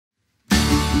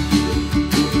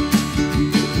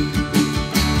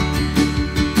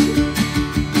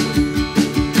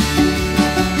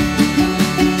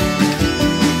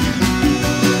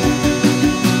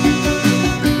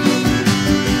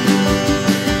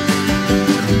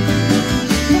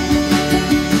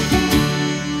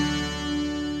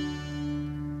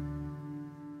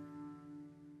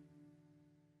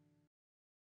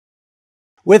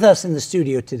With us in the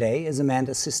studio today is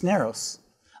Amanda Cisneros.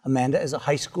 Amanda is a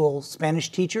high school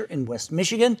Spanish teacher in West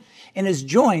Michigan and is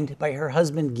joined by her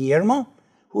husband, Guillermo,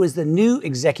 who is the new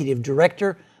executive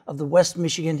director of the West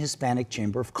Michigan Hispanic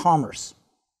Chamber of Commerce.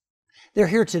 They're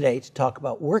here today to talk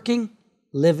about working,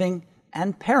 living,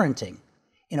 and parenting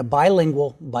in a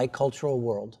bilingual, bicultural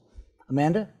world.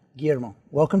 Amanda, Guillermo,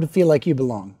 welcome to Feel Like You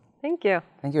Belong. Thank you.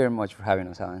 Thank you very much for having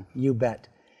us, Alan. You bet.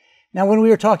 Now, when we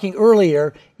were talking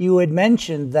earlier, you had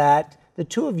mentioned that the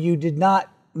two of you did not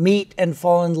meet and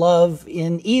fall in love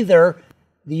in either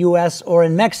the U.S. or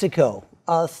in Mexico,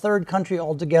 a third country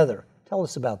altogether. Tell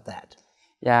us about that.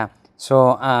 Yeah,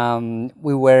 so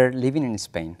we were living in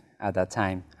Spain at that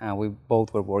time. We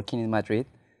both were working in Madrid.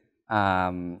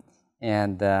 I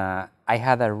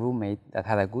had a roommate that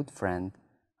had a good friend,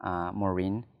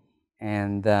 Maureen.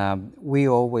 And we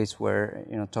always were,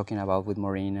 talking about with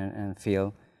Maureen and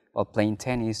Phil, about playing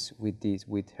tennis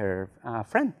with her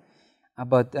friend,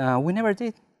 but we never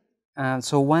did.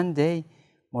 So one day,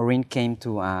 Maureen came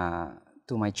to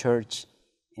my church,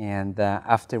 and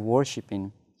after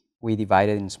worshiping, we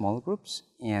divided in small groups,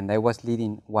 and I was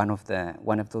leading one of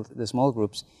the small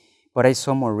groups, but I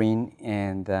saw Maureen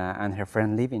and her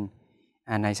friend leaving,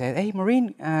 and I said, "Hey,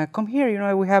 Maureen, come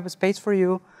here. We have a space for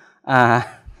you."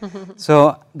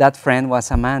 So that friend was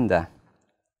Amanda.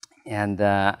 And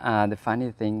the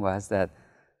funny thing was that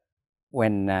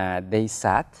when they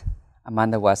sat,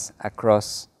 Amanda was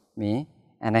across me,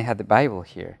 and I had the Bible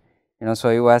here. So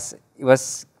it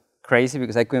was crazy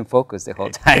because I couldn't focus the whole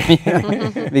time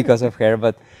because of her.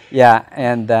 But yeah,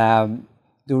 and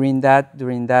during that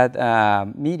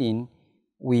meeting,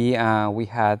 we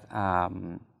had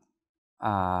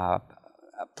a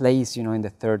place, in the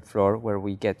third floor where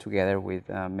we get together with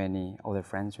many other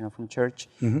friends, from church.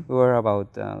 Mm-hmm. We were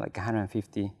about like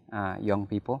 150 young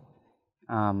people.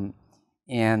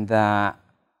 And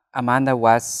Amanda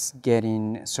was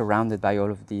getting surrounded by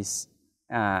all of these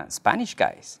Spanish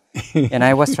guys. And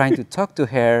I was trying to talk to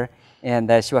her,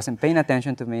 and she wasn't paying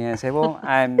attention to me. And I said, well,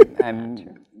 I'm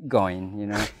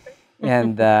going,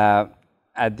 And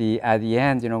at the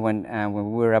end, when we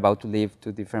were about to leave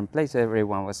to different places,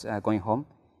 everyone was going home.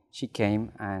 She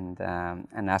came and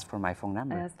asked for my phone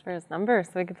number. I asked for his number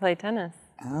so we could play tennis.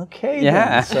 Okay,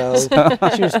 yeah. Then. So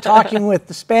she was talking with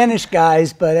the Spanish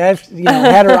guys, but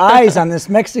had her eyes on this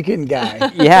Mexican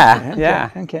guy.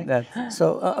 Yeah. Okay.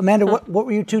 So Amanda, what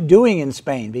were you two doing in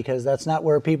Spain? Because that's not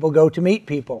where people go to meet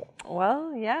people.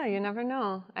 Well, yeah, you never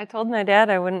know. I told my dad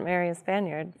I wouldn't marry a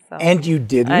Spaniard. So and you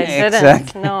didn't? I didn't.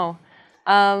 Exactly. No.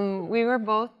 We were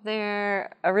both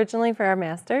there originally for our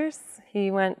masters.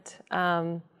 He went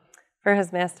for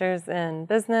his master's in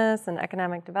business and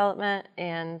economic development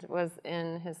and was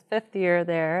in his 5th year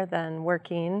there, then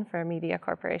working for a media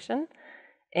corporation.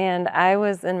 And I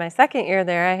was in my 2nd year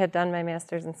there. I had done my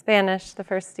master's in Spanish the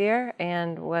 1st year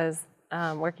and was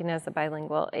working as a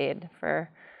bilingual aide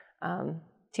for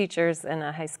teachers in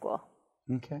a high school.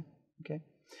 Okay.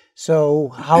 So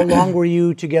how long were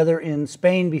you together in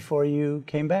Spain before you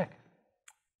came back?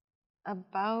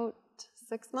 About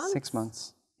 6 months. 6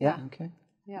 months. Yeah. Okay.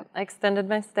 Yeah, I extended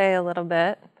my stay a little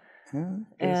bit.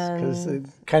 Because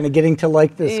kind of getting to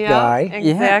like this guy.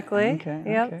 Exactly.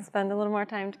 Yeah. Okay. Spend a little more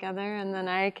time together, and then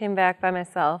I came back by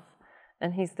myself,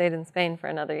 and he stayed in Spain for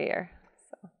another year.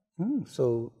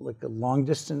 So like a long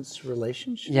distance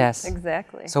relationship? Yes.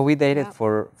 Exactly. So we dated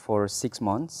for 6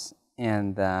 months,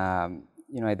 and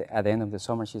at the end of the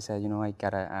summer, she said, I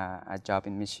got a job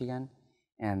in Michigan,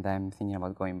 and I'm thinking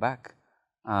about going back.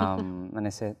 And I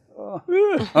said, oh,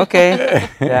 okay.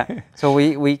 Yeah. So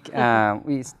we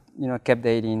kept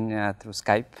dating through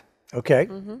Skype. Okay.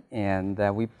 Mm-hmm.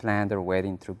 And we planned our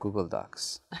wedding through Google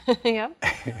Docs. Yep.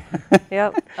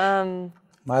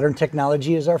 Modern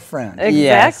technology is our friend.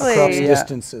 Exactly. Across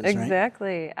distances, right?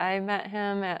 Exactly. I met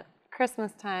him at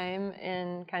Christmas time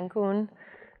in Cancun,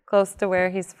 close to where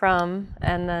he's from,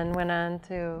 and then went on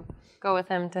to go with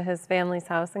him to his family's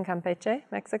house in Campeche,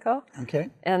 Mexico. Okay.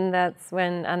 And that's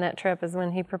when, on that trip, is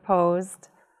when he proposed.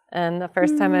 And the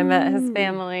first time I met his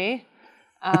family.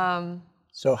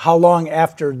 So how long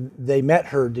after they met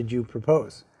her did you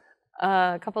propose?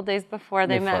 A couple days before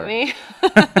they met me.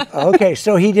 Okay,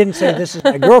 so he didn't say, this is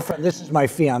my girlfriend, this is my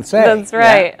fiancé. That's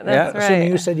right, that's right.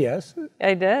 Assuming you said yes.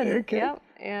 I did, okay. Yep.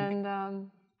 And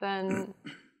then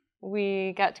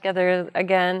we got together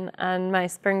again on my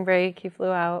spring break. He flew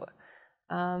out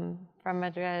from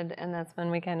Madrid, and that's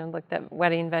when we kind of looked at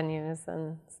wedding venues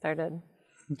and started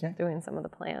doing some of the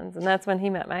plans. And that's when he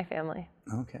met my family.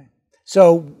 Okay.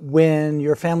 So when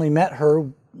your family met her,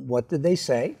 what did they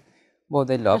say? Well,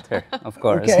 they loved her, of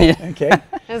course. Okay, okay.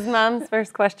 His mom's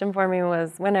first question for me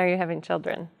was, when are you having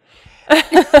children?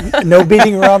 No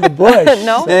beating around the bush.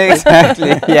 No?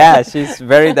 Exactly. Yeah, she's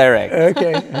very direct.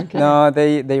 Okay, okay. No,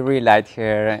 they really liked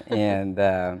her,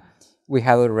 and we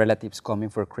had our relatives coming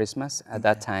for Christmas at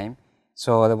that time,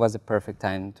 so that was the perfect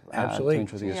time to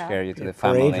introduce her to the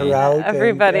family. Parade her out.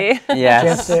 Everybody. Yes.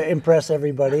 Chance to impress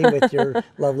everybody with your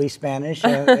lovely Spanish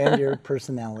and your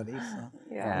personality. So.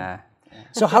 Yeah.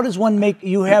 So how does one make,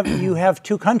 you have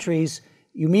two countries,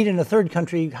 you meet in a third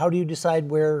country, how do you decide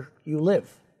where you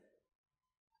live?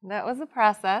 That was a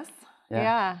process.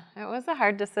 Yeah, it was a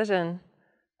hard decision.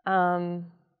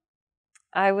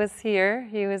 I was here,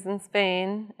 he was in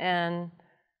Spain, and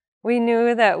we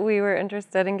knew that we were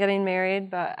interested in getting married,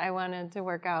 but I wanted to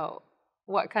work out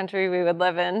what country we would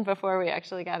live in before we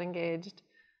actually got engaged.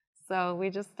 So we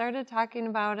just started talking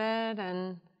about it,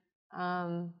 and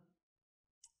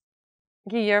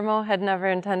Guillermo had never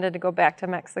intended to go back to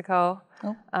Mexico.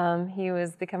 Oh. He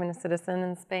was becoming a citizen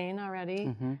in Spain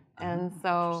already, and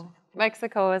so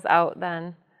Mexico was out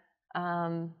then.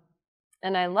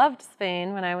 And I loved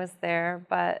Spain when I was there,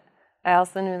 but I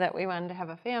also knew that we wanted to have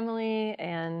a family,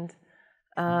 and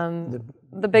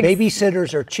the big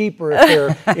babysitters are cheaper if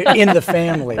they're in the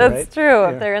family. That's right? true.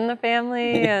 If they're in the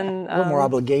family, and a little more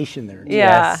obligation there.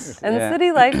 Yeah, Yes. and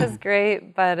city life is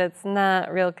great, but it's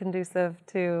not real conducive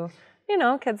to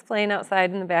kids playing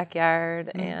outside in the backyard,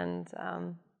 and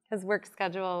his work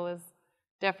schedule was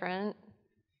different.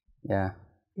 Yeah.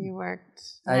 You worked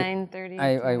 9:30.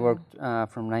 I worked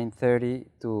from 9:30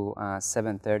 to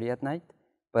 7:30 at night,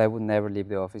 but I would never leave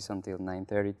the office until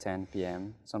 9:30, 10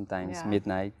 p.m., sometimes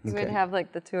midnight. You would have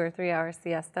like the 2 or 3 hour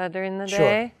siesta during the Sure.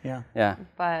 day. Yeah.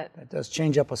 But that does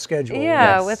change up a schedule.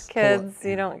 Yeah, with kids,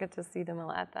 you don't get to see them a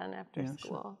lot then after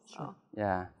school. Sure.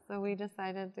 Yeah. So we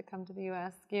decided to come to the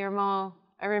U.S. Guillermo,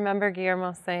 I remember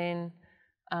Guillermo saying,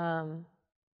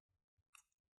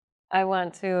 I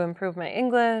want to improve my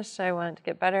English, I want to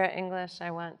get better at English, I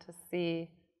want to see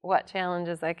what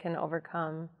challenges I can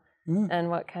overcome and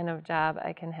what kind of job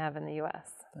I can have in the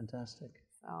U.S. Fantastic.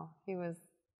 So he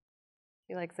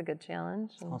likes a good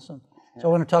challenge. Awesome. So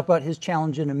I want to talk about his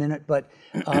challenge in a minute, but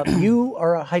you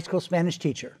are a high school Spanish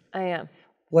teacher. I am.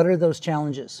 What are those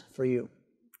challenges for you?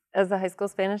 As a high school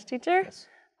Spanish teacher? Yes.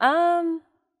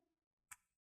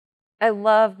 I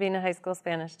love being a high school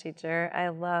Spanish teacher. I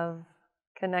love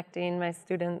connecting my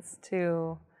students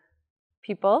to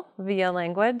people via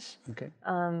language. Okay.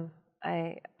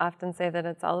 I often say that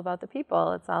it's all about the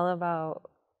people. It's all about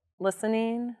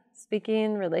listening,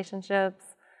 speaking, relationships,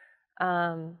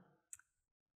 and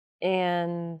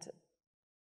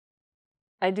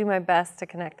I do my best to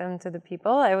connect them to the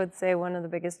people. I would say one of the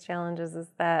biggest challenges is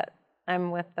that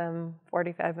I'm with them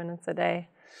 45 minutes a day.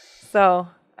 So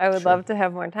I would love to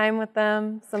have more time with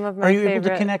them. Some of my Are you able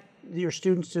to connect your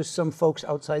students to some folks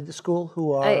outside the school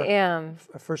who are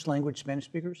first language Spanish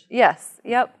speakers? Yes.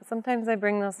 Yep. Sometimes I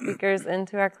bring those speakers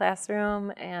into our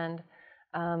classroom, and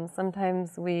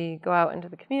sometimes we go out into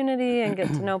the community and get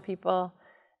to know people.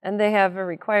 And they have a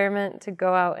requirement to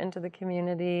go out into the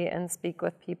community and speak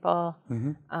with people.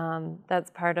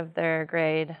 That's part of their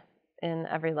grade in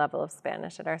every level of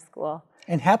Spanish at our school.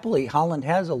 And happily, Holland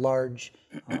has a large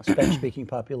Spanish-speaking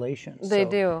population. They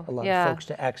do, A lot of folks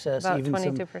to access, about even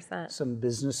 22%. Some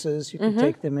businesses you can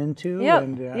take them into. Yep,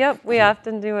 And, yep. We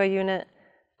often do a unit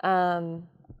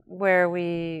where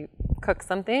we cook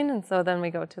something, and so then we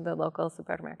go to the local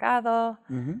supermercado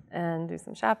and do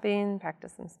some shopping,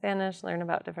 practice some Spanish, learn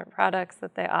about different products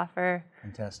that they offer.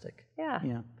 Fantastic. Yeah.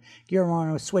 Guillermo, I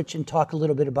want to switch and talk a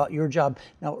little bit about your job.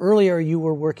 Now, earlier you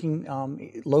were working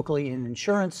locally in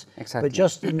insurance, but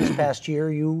just in this past year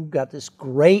you got this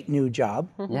great new job,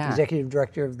 Executive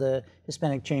Director of the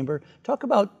Hispanic Chamber. Talk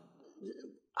about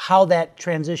how that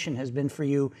transition has been for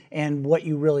you and what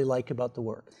you really like about the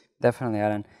work. Definitely,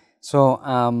 Alan. So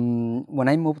when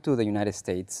I moved to the United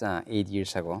States 8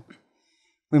 years ago,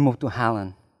 we moved to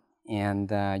Holland, and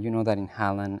you know that in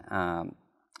Holland, a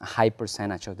high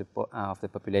percentage of the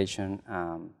population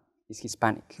is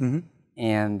Hispanic,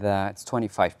 and it's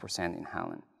 25% in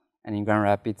Holland, and in Grand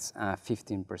Rapids,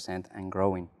 15% and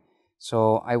growing.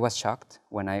 So I was shocked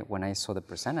when I saw the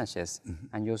percentages,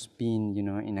 and just being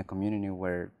in a community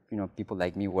where people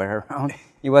like me were around,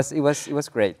 it was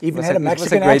great. Even had a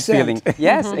Mexican accent. It was a great accent. feeling.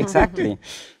 Yes, exactly.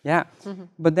 Yeah,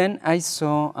 but then I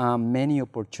saw many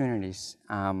opportunities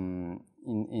in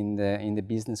the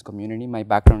business community. My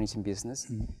background is in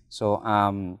business, so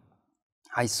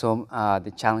I saw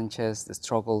the challenges, the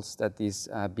struggles that these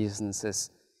businesses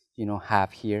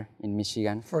have here in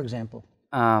Michigan. For example?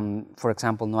 For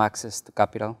example, no access to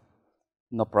capital,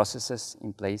 no processes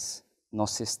in place, no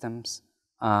systems.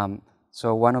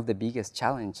 So one of the biggest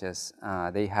challenges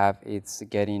they have is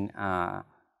getting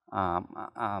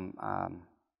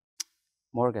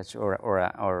mortgage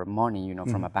or money,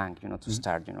 from a bank, to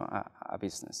start, a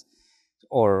business,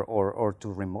 or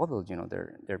to remodel,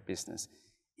 their business.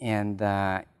 And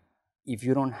if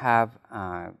you don't have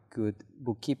good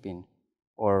bookkeeping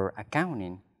or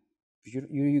accounting,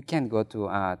 you can't go to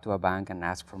a bank and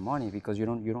ask for money because you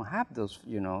don't have those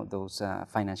those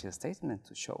financial statements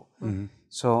to show.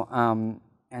 So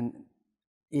and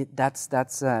that's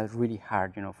really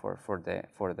hard for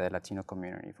the Latino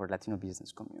community, for Latino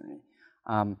business community.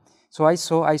 So I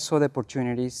saw the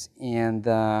opportunities, and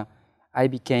I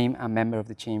became a member of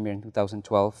the chamber in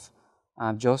 2012.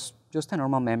 Just a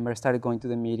normal member. Started going to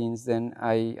the meetings. Then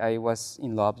I was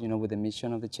in love with the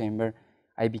mission of the chamber.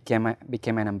 I became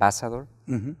an ambassador,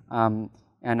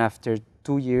 and after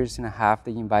 2 years and a half,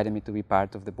 they invited me to be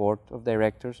part of the board of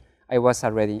directors. I was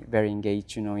already very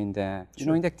engaged, in the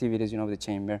in the activities, of the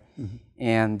chamber,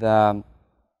 and I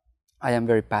am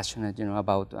very passionate,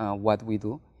 about what we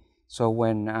do. So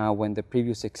when the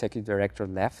previous executive director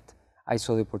left, I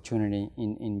saw the opportunity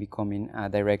in becoming a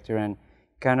director and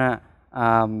kind of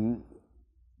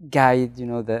guide,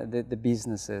 the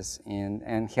businesses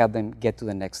and help them get to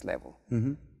the next level.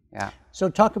 Yeah. So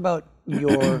talk about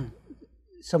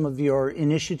some of your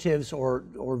initiatives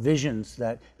or visions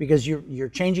because you're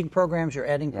changing programs, you're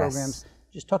adding programs.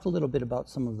 Just talk a little bit about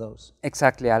some of those.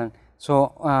 Exactly, Alan.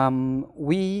 So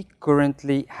we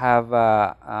currently have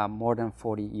more than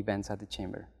 40 events at the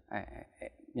chamber,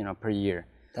 per year.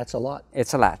 That's a lot.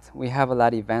 It's a lot. We have a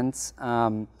lot of events.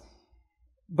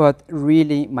 But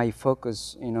really, my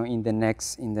focus, in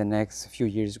the next few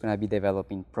years, is going to be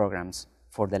developing programs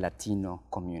for the Latino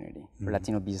community, for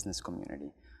Latino business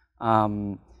community.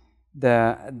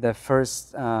 The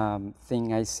first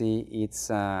thing I see is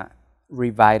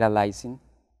revitalizing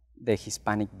the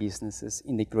Hispanic businesses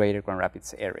in the greater Grand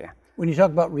Rapids area. When you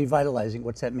talk about revitalizing,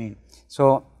 what's that mean?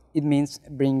 So it means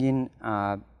bringing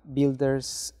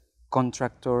builders,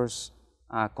 contractors,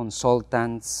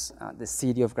 consultants, the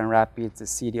city of Grand Rapids, the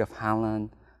city of Highland,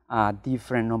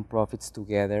 different nonprofits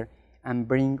together, and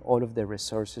bring all of the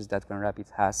resources that Grand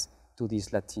Rapids has to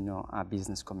this Latino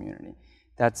business community.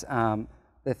 That's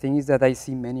the thing is that I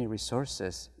see many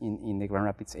resources in the Grand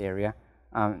Rapids area,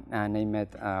 and I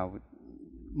met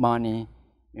money,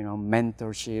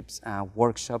 mentorships,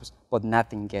 workshops, but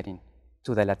nothing getting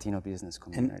to the Latino business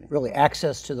community. And really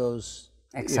access to those.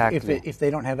 Exactly. If they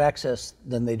don't have access,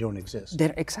 then they don't exist.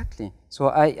 Exactly. So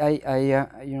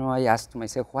I asked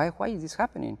myself, why is this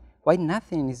happening? Why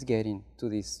nothing is getting to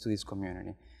this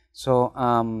community? So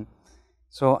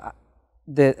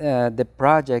the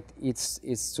project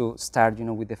is to start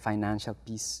with the financial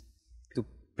piece, to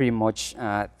pretty much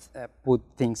put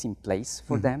things in place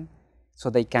for them, so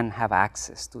they can have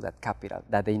access to that capital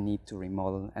that they need to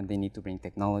remodel, and they need to bring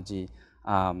technology,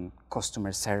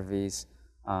 customer service,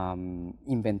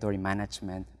 inventory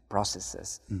management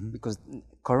processes, because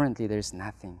currently there's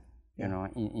nothing,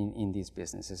 in these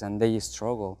businesses, and they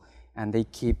struggle, and they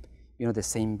keep, the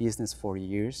same business for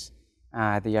years.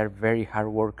 They are very hard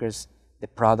workers. The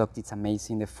product is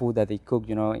amazing. The food that they cook,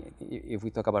 if we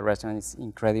talk about restaurants, it's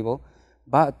incredible.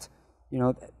 But,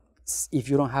 if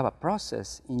you don't have a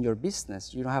process in your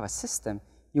business, you don't have a system,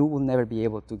 you will never be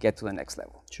able to get to the next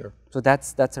level. Sure. So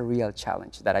that's a real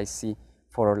challenge that I see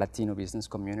for our Latino business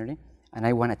community, and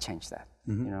I want to change that.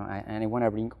 And I want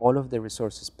to bring all of the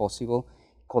resources possible,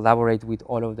 collaborate with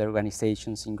all of the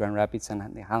organizations in Grand Rapids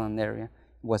and the Highland area,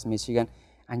 West Michigan,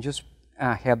 and just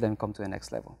help them come to the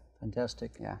next level.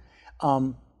 Fantastic. Yeah.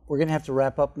 We're going to have to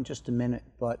wrap up in just a minute,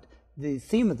 but the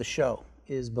theme of the show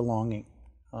is belonging.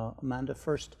 Amanda,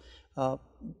 first, how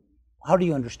do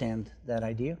you understand that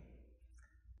idea?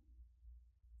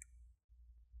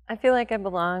 I feel like I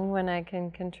belong when I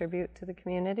can contribute to the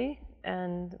community,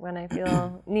 and when I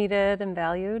feel needed and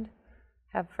valued,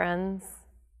 have friends.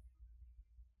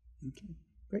 Okay,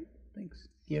 great, thanks.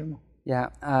 Guillermo? Yeah,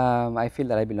 I feel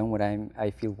that I belong when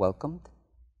I feel welcomed,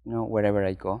 wherever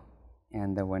I go,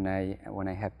 and when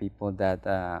I have people that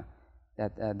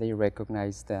they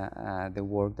recognize the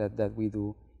work that we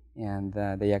do, and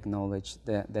they acknowledge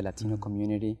the Latino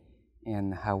community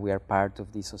and how we are part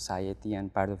of the society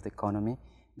and part of the economy.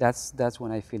 That's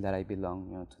when I feel that I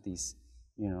belong, to this,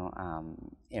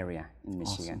 area in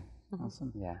Michigan.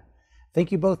 Awesome. Yeah.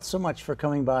 Thank you both so much for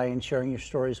coming by and sharing your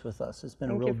stories with us. It's been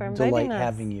a real delight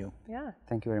having you. Yeah.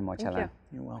 Thank you very much, Alan.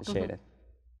 You're welcome. Appreciate it.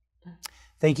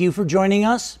 Thank you for joining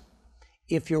us.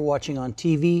 If you're watching on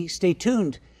TV, stay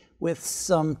tuned with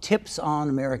some tips on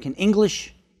American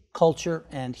English, culture,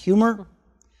 and humor.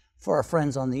 For our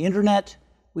friends on the internet,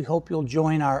 we hope you'll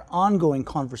join our ongoing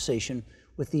conversation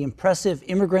with the impressive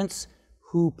immigrants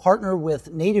who partner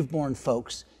with native-born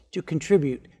folks to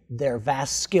contribute their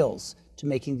vast skills to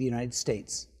making the United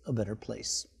States a better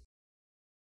place.